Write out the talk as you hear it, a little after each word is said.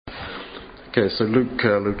Okay, so Luke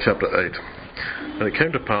chapter 8. And it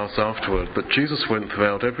came to pass afterward that Jesus went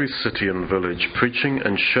throughout every city and village, preaching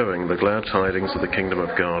and showing the glad tidings of the kingdom of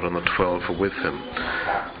God, and the 12 were with him.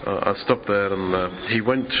 I stopped there, and he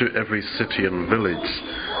went to every city and village.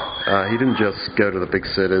 He didn't just go to the big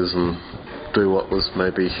cities and do what was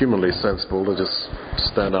maybe humanly sensible to just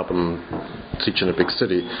stand up and teach in a big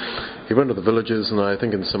city. He went to the villages, and I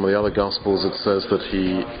think in some of the other Gospels it says that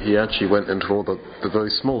he actually went into all the very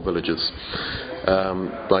small villages,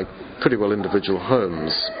 like pretty well individual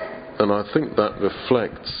homes. And I think that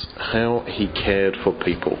reflects how he cared for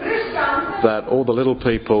people. That all the little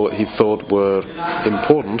people he thought were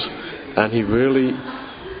important, and he really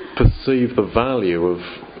perceived the value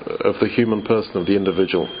of the human person, of the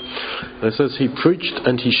individual. And it says he preached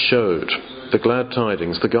and he showed the glad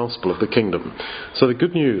tidings, the gospel of the kingdom. So the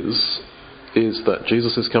good news is that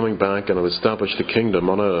Jesus is coming back and will establish the kingdom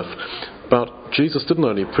on earth. But Jesus didn't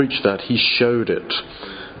only preach that, he showed it.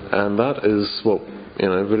 And that is what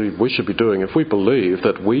really we should be doing. If we believe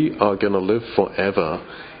that we are going to live forever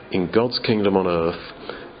in God's kingdom on earth,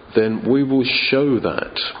 then we will show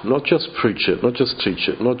that. Not just preach it, not just teach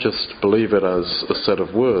it, not just believe it as a set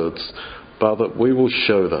of words, but that we will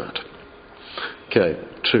show that. Okay,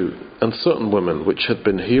 2. And certain women which had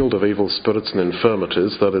been healed of evil spirits and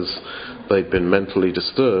infirmities, that is, they'd been mentally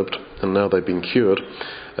disturbed, and now they've been cured,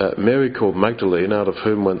 Mary called Magdalene, out of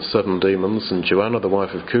whom went 7 demons, and Joanna the wife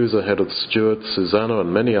of Chuza, head of the stewards, Susanna,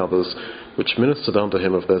 and many others, which ministered unto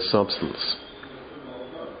him of their substance.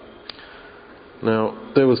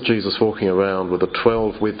 Now, there was Jesus walking around with the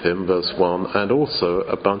 12 with him, verse 1, and also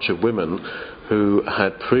a bunch of women who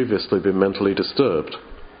had previously been mentally disturbed.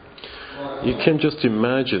 You can just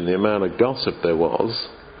imagine the amount of gossip there was,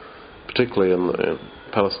 particularly in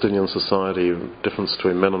Palestinian society, difference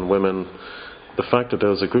between men and women. The fact that there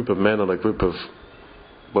was a group of men and a group of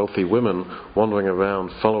wealthy women wandering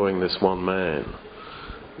around following this one man.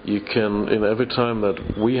 You can, every time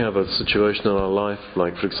that we have a situation in our life,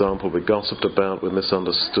 like for example we're gossiped about, we're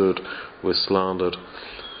misunderstood, we're slandered,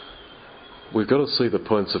 we've got to see the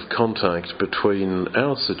points of contact between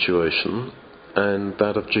our situation and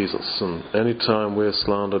that of Jesus. And any time we're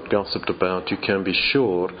slandered, gossiped about, you can be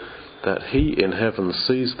sure that he in heaven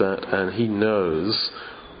sees that and he knows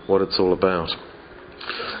what it's all about.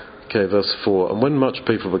 Okay, verse 4. And when much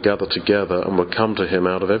people were gathered together and were come to him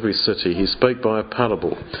out of every city, he spake by a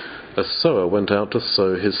parable. A sower went out to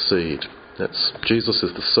sow his seed. That's Jesus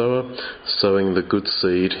is the sower, sowing the good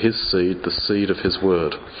seed, his seed, the seed of his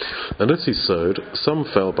word. And as he sowed, some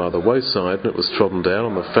fell by the wayside, and it was trodden down,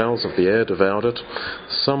 and the fowls of the air devoured it.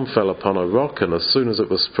 Some fell upon a rock, and as soon as it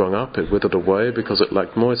was sprung up, it withered away, because it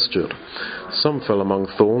lacked moisture. Some fell among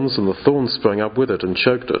thorns, and the thorns sprang up with it, and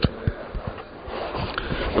choked it.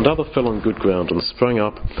 And other fell on good ground, and sprang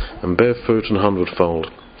up, and bare fruit 100-fold.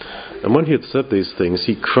 And when he had said these things,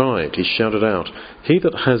 he cried, he shouted out, He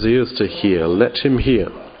that has ears to hear, let him hear.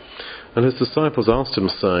 And his disciples asked him,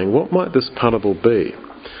 saying, What might this parable be?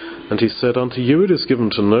 And he said, Unto you it is given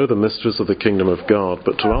to know the mysteries of the kingdom of God,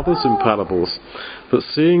 but to others in parables, that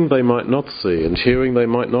seeing they might not see, and hearing they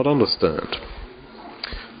might not understand.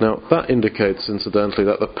 Now, that indicates, incidentally,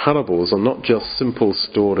 that the parables are not just simple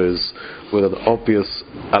stories with an obvious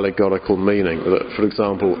allegorical meaning, that, for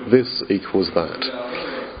example, this equals that.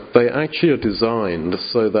 They actually are designed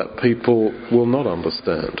so that people will not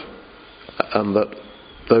understand, and that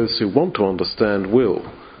those who want to understand will,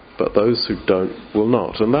 but those who don't will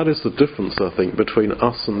not. And that is the difference, I think, between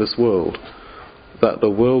us and this world, that the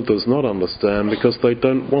world does not understand because they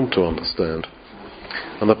don't want to understand.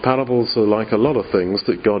 And the parables are like a lot of things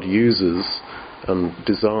that God uses and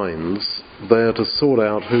designs there to sort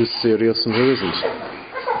out who's serious and who isn't.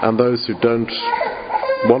 And those who don't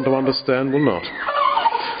want to understand will not.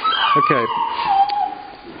 Okay,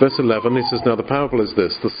 verse 11, he says, Now the parable is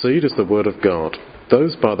this, the seed is the word of God.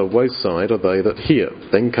 Those by the wayside are they that hear.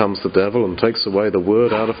 Then comes the devil and takes away the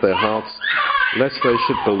word out of their hearts, lest they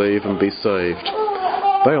should believe and be saved.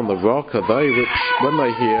 They on the rock are they which, when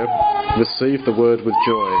they hear, receive the word with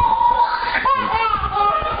joy.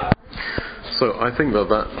 So I think that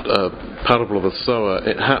parable of the sower,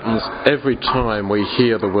 it happens every time we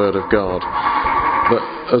hear the word of God.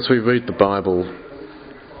 That as we read the Bible,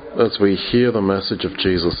 as we hear the message of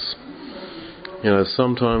Jesus,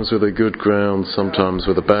 sometimes with a good ground, sometimes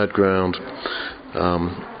with a bad ground,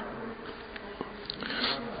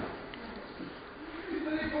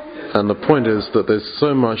 and the point is that there's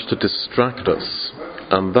so much to distract us,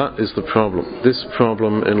 and that is the problem. This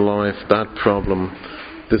problem in life, that problem,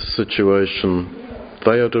 this situation,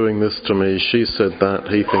 they are doing this to me, she said that,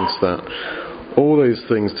 he thinks that. All these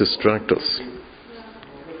things distract us.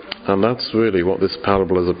 And that's really what this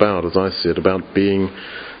parable is about, as I see it, about being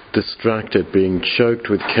distracted, being choked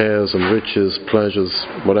with cares and riches, pleasures,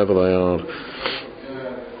 whatever they are.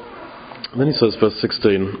 And then he says, verse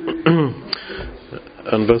 16,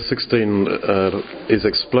 and verse 16 is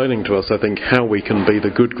explaining to us, I think, how we can be the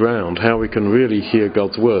good ground, how we can really hear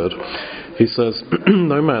God's word. He says,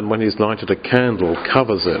 no man, when he's lighted a candle,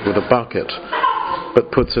 covers it with a bucket,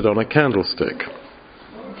 but puts it on a candlestick.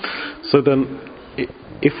 So then,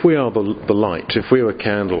 if we are the light, if we are a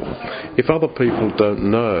candle, if other people don't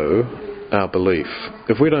know our belief,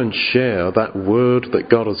 if we don't share that word that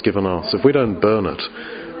God has given us, if we don't burn it,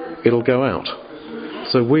 it'll go out.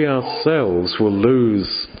 So we ourselves will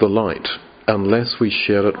lose the light unless we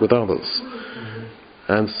share it with others.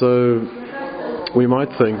 And so we might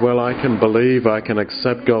think, well, I can believe, I can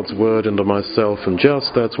accept God's word into myself and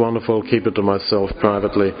just, that's wonderful, keep it to myself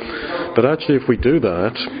privately. But actually, if we do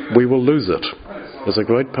that, we will lose it. There's a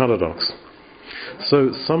great paradox.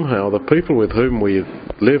 So somehow the people with whom we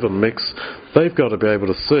live and mix, they've got to be able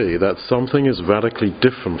to see that something is radically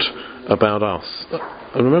different about us.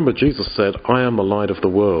 And remember, Jesus said, I am the light of the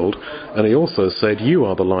world, and he also said, you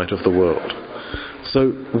are the light of the world.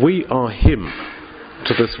 So we are him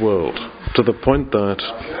to this world, to the point that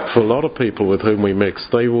for a lot of people with whom we mix,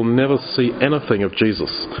 they will never see anything of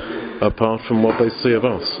Jesus apart from what they see of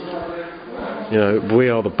us. You know, we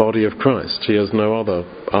are the body of Christ. He has no other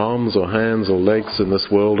arms or hands or legs in this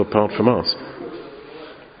world apart from us.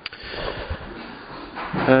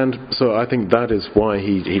 And so I think that is why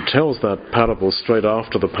he tells that parable straight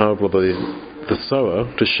after the parable of the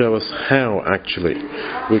sower, to show us how actually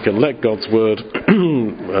we can let God's word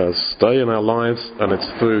stay in our lives, and it's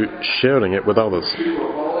through sharing it with others.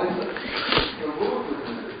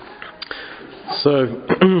 So,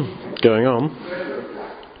 going on,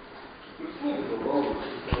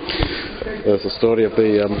 there's a story of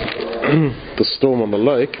the storm on the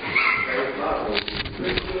lake.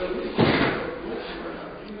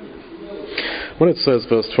 When it says,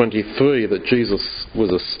 verse 23, that Jesus was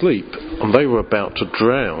asleep and they were about to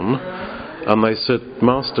drown, and they said,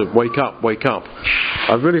 Master, wake up, wake up.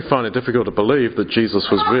 I really find it difficult to believe that Jesus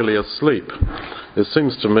was really asleep. It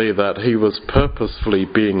seems to me that he was purposefully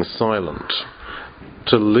being silent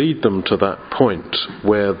to lead them to that point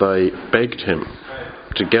where they begged him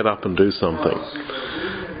to get up and do something.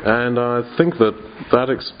 And I think that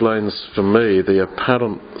explains for me the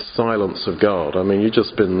apparent silence of God. I mean, you've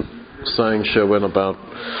just been saying, Sherwin, about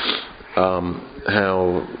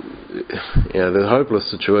how the hopeless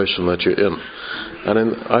situation that you're in.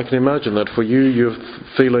 And I can imagine that for you, you're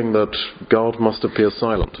feeling that God must appear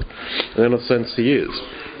silent. And in a sense, he is.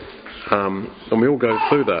 And we all go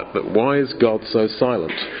through that. But why is God so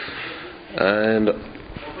silent? And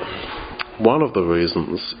one of the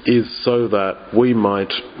reasons is so that we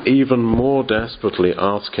might even more desperately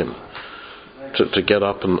ask him to get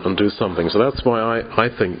up and do something. So that's why I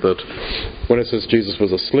think that when it says Jesus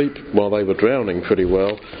was asleep while they were drowning pretty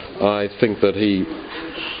well, I think that he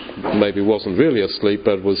maybe wasn't really asleep,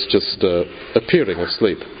 but was just appearing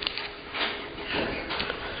asleep.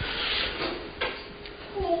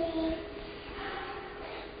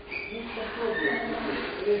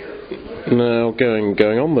 Now, going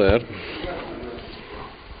on there,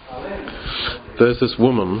 there's this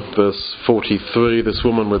woman, verse 43, this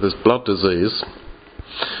woman with this blood disease,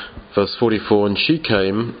 verse 44, and she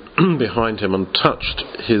came behind him and touched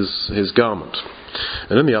his garment.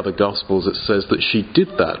 And in the other Gospels it says that she did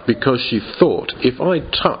that because she thought, if I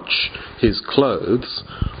touch his clothes,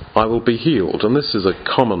 I will be healed. And this is a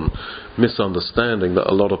common misunderstanding that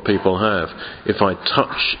a lot of people have. If I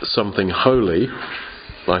touch something holy,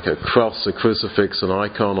 like a cross, a crucifix, an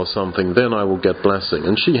icon or something, then I will get blessing.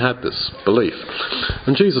 And she had this belief.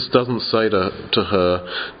 And Jesus doesn't say to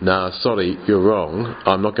her, nah, sorry, you're wrong.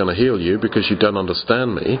 I'm not going to heal you because you don't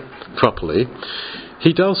understand me properly.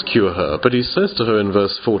 He does cure her, but he says to her in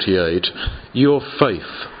verse 48, your faith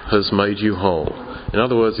has made you whole. In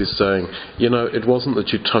other words, he's saying, it wasn't that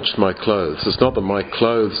you touched my clothes. It's not that my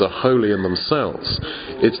clothes are holy in themselves.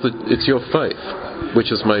 It's your faith which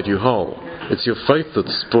has made you whole. It's your faith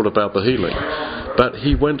that's brought about the healing. But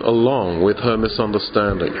he went along with her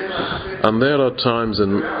misunderstanding. And there are times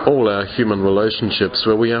in all our human relationships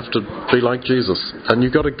where we have to be like Jesus. And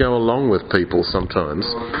you've got to go along with people sometimes,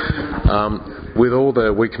 with all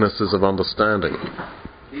their weaknesses of understanding,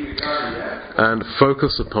 and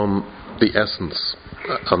focus upon the essence.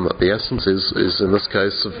 And that the essence is in this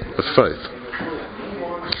case, of faith.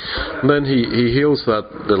 And then he heals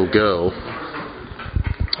that little girl.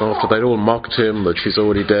 After they'd all mocked him that she's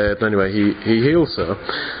already dead. Anyway, he heals her.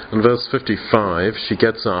 In verse 55, she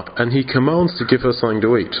gets up and he commands to give her something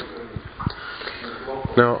to eat.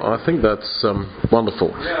 Now, I think that's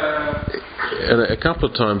wonderful. And a couple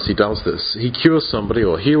of times he does this. He cures somebody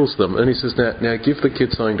or heals them, and he says, now give the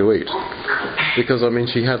kid something to eat. Because,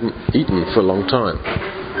 she hadn't eaten for a long time.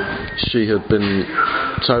 She had been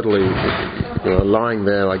totally lying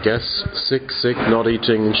there, I guess, sick, not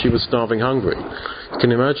eating, and she was starving hungry. You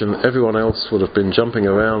can imagine everyone else would have been jumping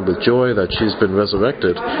around with joy that she's been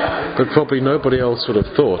resurrected, but probably nobody else would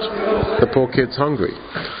have thought the poor kid's hungry.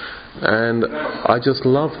 And I just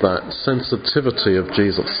love that sensitivity of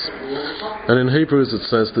Jesus. And in Hebrews it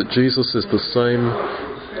says that Jesus is the same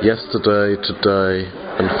yesterday, today,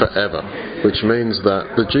 and forever, which means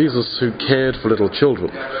that the Jesus who cared for little children,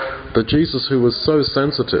 the Jesus who was so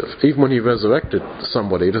sensitive, even when he resurrected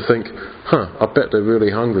somebody, to think, I bet they're really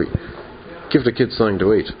hungry, give the kids something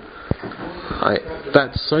to eat.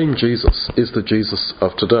 That same Jesus is the Jesus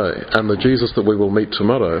of today, and the Jesus that we will meet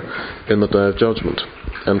tomorrow in the day of judgment,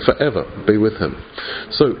 and forever be with him.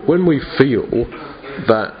 So when we feel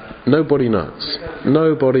that nobody knows,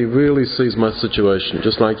 nobody really sees my situation,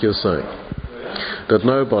 just like you're saying, that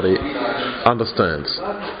nobody understands,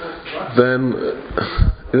 then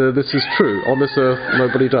this is true. On this earth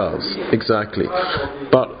nobody does, exactly.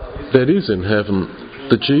 But there is in heaven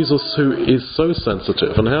the Jesus who is so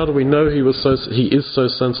sensitive. And how do we know he is so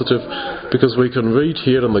sensitive? Because we can read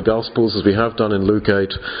here in the Gospels, as we have done in Luke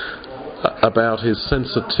 8, about his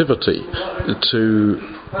sensitivity to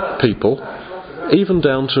people, even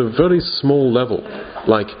down to a very small level.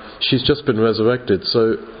 Like, she's just been resurrected,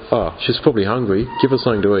 so she's probably hungry, give her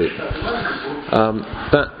something to eat.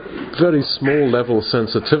 That very small level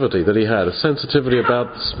sensitivity that he had, a sensitivity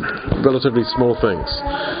about relatively small things.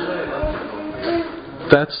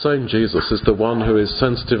 That same Jesus is the one who is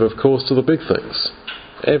sensitive, of course, to the big things.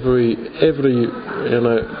 Every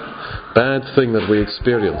bad thing that we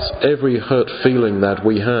experience, every hurt feeling that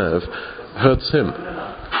we have, hurts him.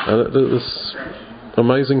 And it's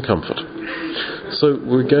amazing comfort. So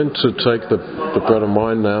we're going to take the bread and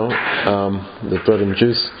wine now, the bread and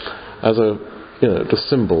juice, as the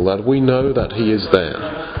symbol that we know that he is there,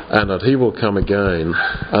 and that he will come again,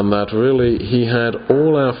 and that really he had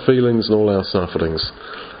all our feelings and all our sufferings,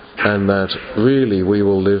 and that really we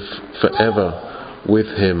will live forever with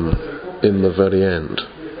him in the very end.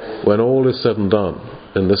 When all is said and done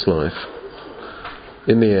in this life,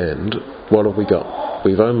 in the end, what have we got?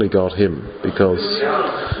 We've only got him, because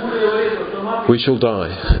we shall die,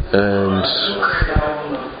 and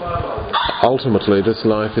ultimately this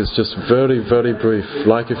life is just very, very brief,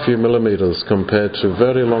 like a few millimeters compared to a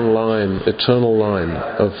very long line, eternal line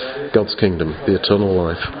of God's kingdom, the eternal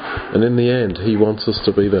life. And in the end, he wants us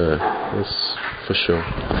to be there. That's for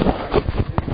sure.